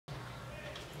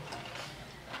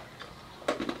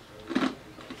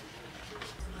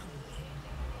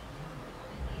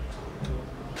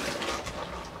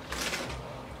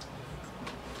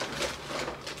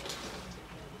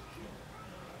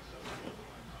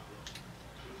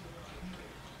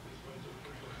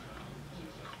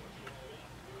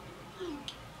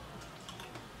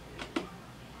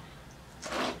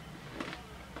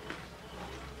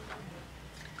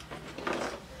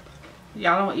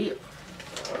y'all don't eat.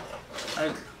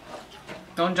 Like,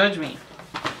 don't judge me.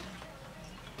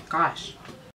 Gosh.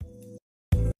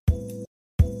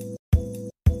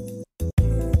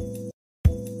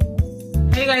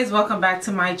 Hey guys, welcome back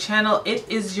to my channel. It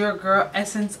is your girl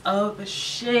Essence of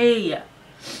Shay.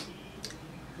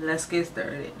 Let's get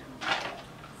started.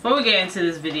 Before we get into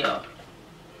this video,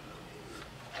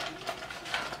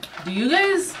 do you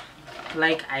guys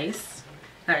like ice?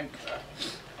 Like,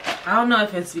 I don't know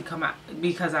if it's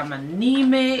because I'm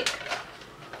anemic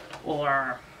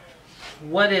or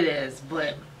what it is,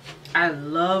 but I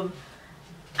love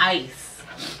ice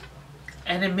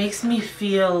and it makes me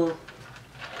feel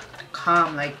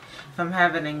calm. Like if I'm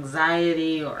having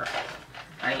anxiety or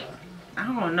like, I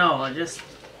don't know, just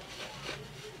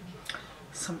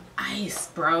some ice,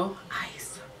 bro. Ice.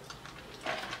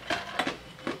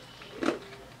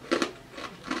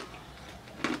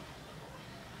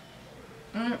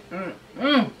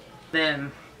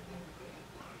 Then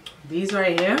these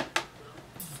right here,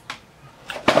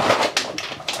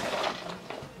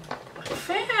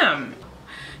 fam.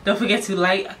 Don't forget to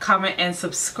like, comment, and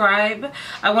subscribe.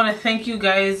 I want to thank you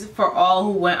guys for all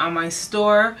who went on my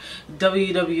store,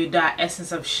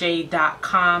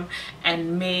 www.EssenceofShay.com,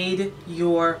 and made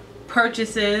your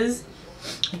purchases.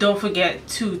 Don't forget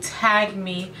to tag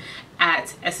me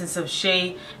at Essence of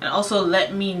Shay, and also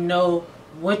let me know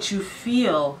what you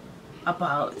feel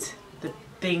about the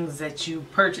things that you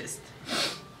purchased.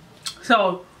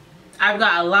 So I've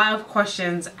got a lot of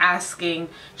questions asking,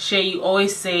 Shay, you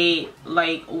always say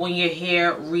like when your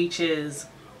hair reaches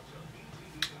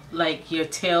like your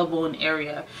tailbone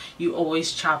area, you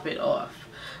always chop it off.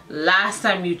 Last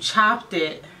time you chopped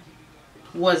it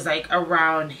was like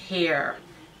around here.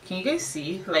 Can you guys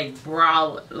see? Like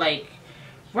brow, like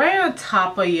right on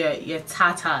top of your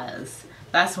tatas.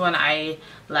 That's when I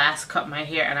last cut my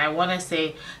hair, and I want to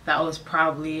say that was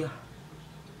probably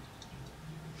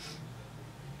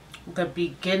the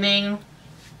beginning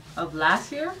of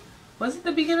last year. Was it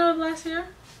the beginning of last year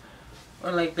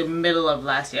or like the middle of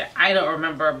last year? I don't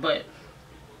remember, but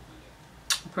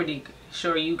I'm pretty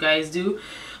sure you guys do.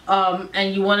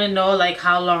 And you want to know like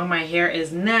how long my hair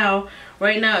is now.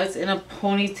 Right now it's in a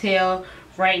ponytail.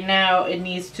 Right now it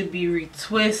needs to be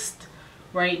retwisted.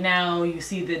 Right now you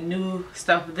see the new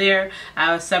stuff there. I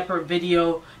have a separate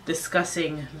video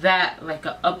discussing that, like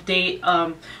an update.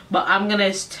 But I'm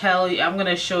gonna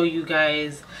show you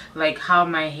guys like how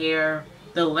my hair,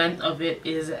 the length of it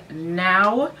is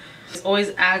now. It's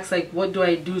always asked like what do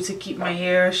I do to keep my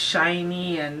hair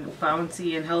shiny and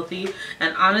bouncy and healthy,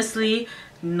 and honestly,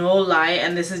 no lie,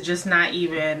 and this is just not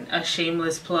even a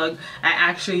shameless plug, I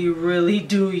actually really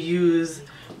do use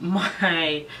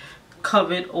my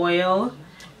coconut oil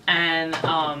and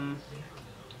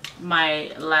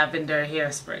my lavender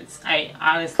hairsprays. I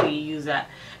honestly use that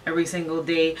every single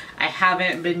day. I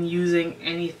haven't been using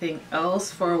anything else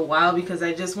for a while because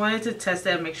I just wanted to test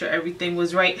it and make sure everything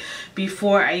was right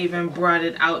before I even brought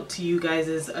it out to you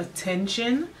guys'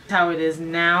 attention. How it is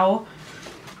now.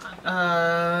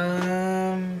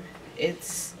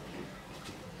 It's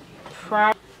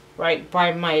right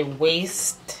by my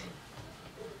waist,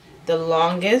 the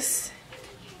longest.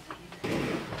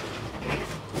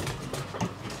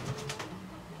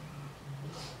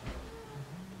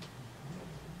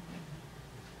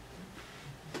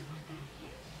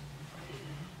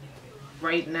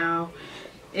 Right now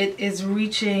it is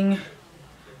reaching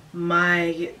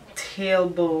my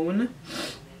tailbone,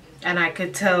 and I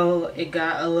could tell it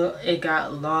got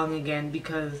long again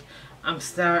because I'm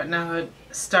starting now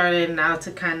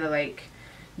to kind of like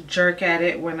jerk at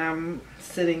it when I'm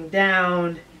sitting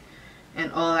down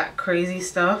and all that crazy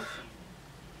stuff.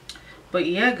 But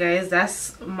yeah guys,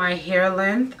 that's my hair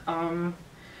length.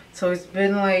 So it's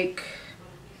been like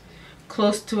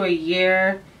close to a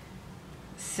year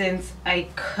since I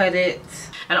cut it.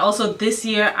 And also this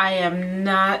year I am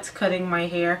not cutting my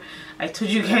hair. I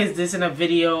told you guys this in a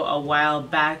video a while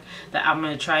back that I'm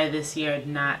gonna try this year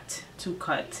not to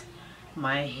cut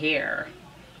my hair.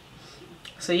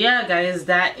 So yeah guys,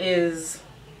 that is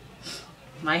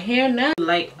my hair now.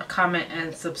 Like, comment,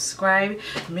 and subscribe.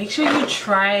 Make sure you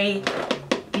try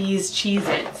these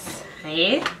Cheez-Its,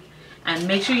 hey? And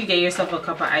make sure you get yourself a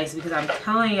cup of ice because I'm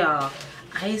telling y'all,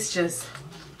 ice just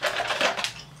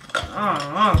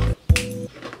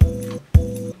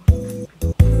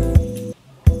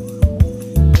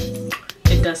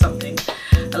it does something.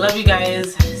 I love you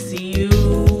guys. See you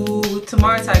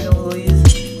tomorrow,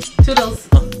 TIGERLILEEE'S. Toodles.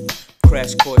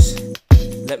 Crash course.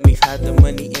 Let me hide the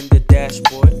money in the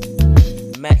dashboard.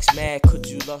 Max mad, could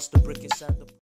you lost the brick inside the